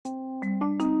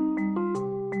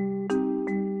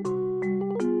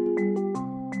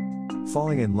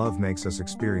Falling in love makes us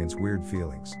experience weird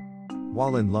feelings.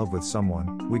 While in love with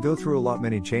someone, we go through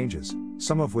many changes,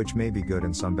 some of which may be good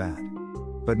and some bad.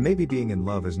 But maybe being in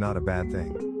love is not a bad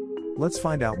thing. Let's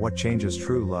find out what changes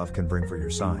true love can bring for your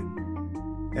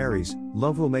sign. Aries,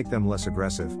 love will make them less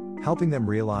aggressive, helping them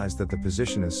realize that the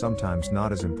position is sometimes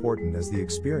not as important as the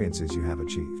experiences you have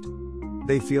achieved.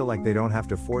 They feel like they don't have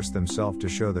to force themselves to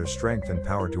show their strength and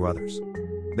power to others.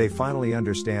 They finally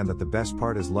understand that the best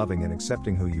part is loving and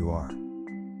accepting who you are.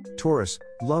 Taurus,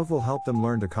 love will help them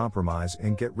learn to compromise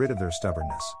and get rid of their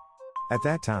stubbornness. At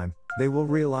that time, they will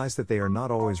realize that they are not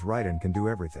always right and can do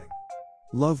everything.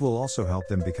 Love will also help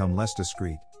them become less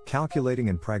discreet, calculating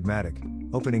and pragmatic,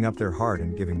 opening up their heart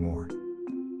and giving more.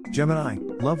 Gemini,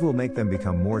 love will make them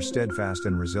become more steadfast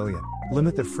and resilient,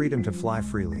 limit the freedom to fly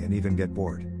freely and even get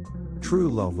bored. True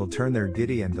love will turn their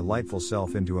giddy and delightful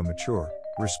self into a mature,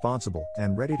 responsible,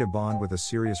 and ready to bond with a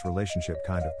serious relationship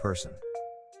kind of person.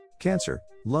 Cancer,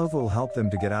 love will help them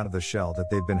to get out of the shell that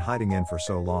they've been hiding in for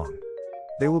so long.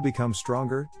 They will become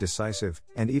stronger, decisive,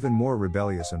 and even more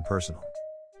rebellious and personal.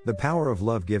 The power of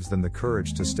love gives them the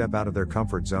courage to step out of their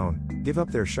comfort zone, give up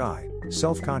their shy,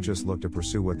 self-conscious look to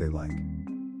pursue what they like.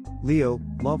 Leo,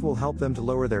 love will help them to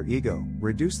lower their ego,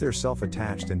 reduce their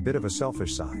self-attached and bit of a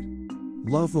selfish side.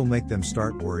 Love will make them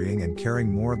start worrying and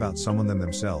caring more about someone than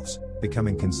themselves,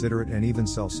 becoming considerate and even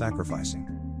self-sacrificing.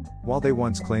 While they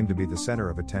once claimed to be the center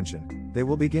of attention, they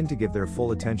will begin to give their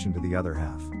full attention to the other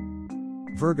half.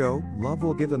 Virgo, love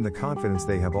will give them the confidence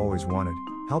they have always wanted,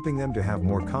 helping them to have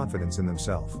more confidence in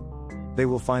themselves. They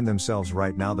will find themselves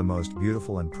right now the most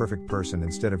beautiful and perfect person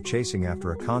instead of chasing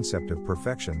after a concept of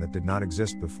perfection that did not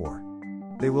exist before.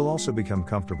 They will also become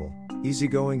comfortable,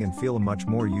 easygoing and feel a much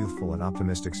more youthful and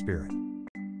optimistic spirit.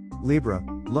 Libra,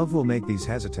 love will make these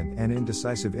hesitant and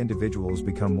indecisive individuals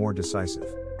become more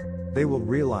decisive. They will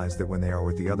realize that when they are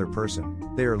with the other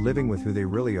person, they are living with who they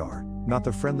really are, not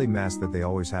the friendly mask that they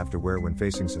always have to wear when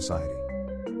facing society.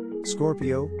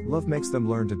 Scorpio, love makes them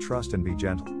learn to trust and be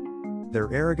gentle.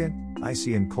 Their arrogant,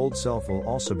 icy and cold self will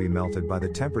also be melted by the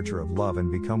temperature of love and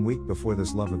become weak before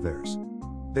this love of theirs.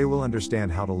 They will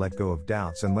understand how to let go of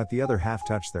doubts and let the other half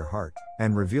touch their heart,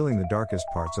 and revealing the darkest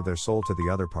parts of their soul to the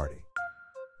other party.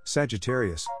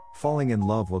 Sagittarius, falling in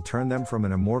love will turn them from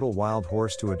an immortal wild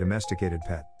horse to a domesticated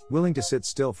pet, willing to sit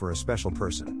still for a special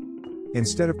person.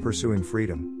 Instead of pursuing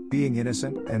freedom, being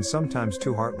innocent, and sometimes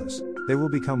too heartless, they will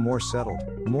become more settled,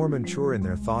 more mature in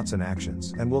their thoughts and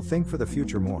actions, and will think for the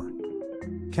future more.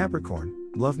 Capricorn,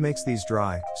 love makes these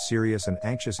dry, serious and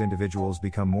anxious individuals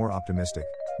become more optimistic,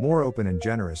 more open and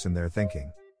generous in their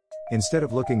thinking. Instead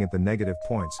of looking at the negative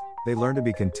points, they learn to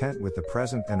be content with the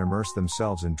present and immerse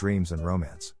themselves in dreams and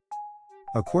romance.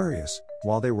 Aquarius,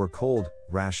 while they were cold,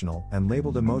 rational, and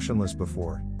labeled emotionless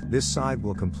before, this side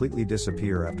will completely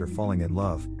disappear after falling in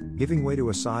love, giving way to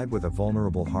a side with a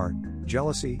vulnerable heart,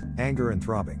 jealousy, anger and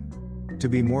throbbing. To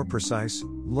be more precise,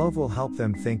 love will help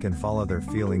them think and follow their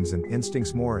feelings and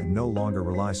instincts more and no longer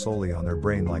rely solely on their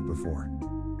brain like before.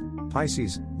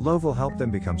 Pisces, love will help them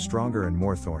become stronger and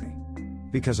more thorny.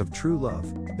 Because of true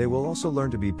love, they will also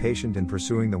learn to be patient in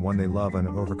pursuing the one they love and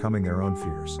overcoming their own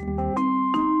fears.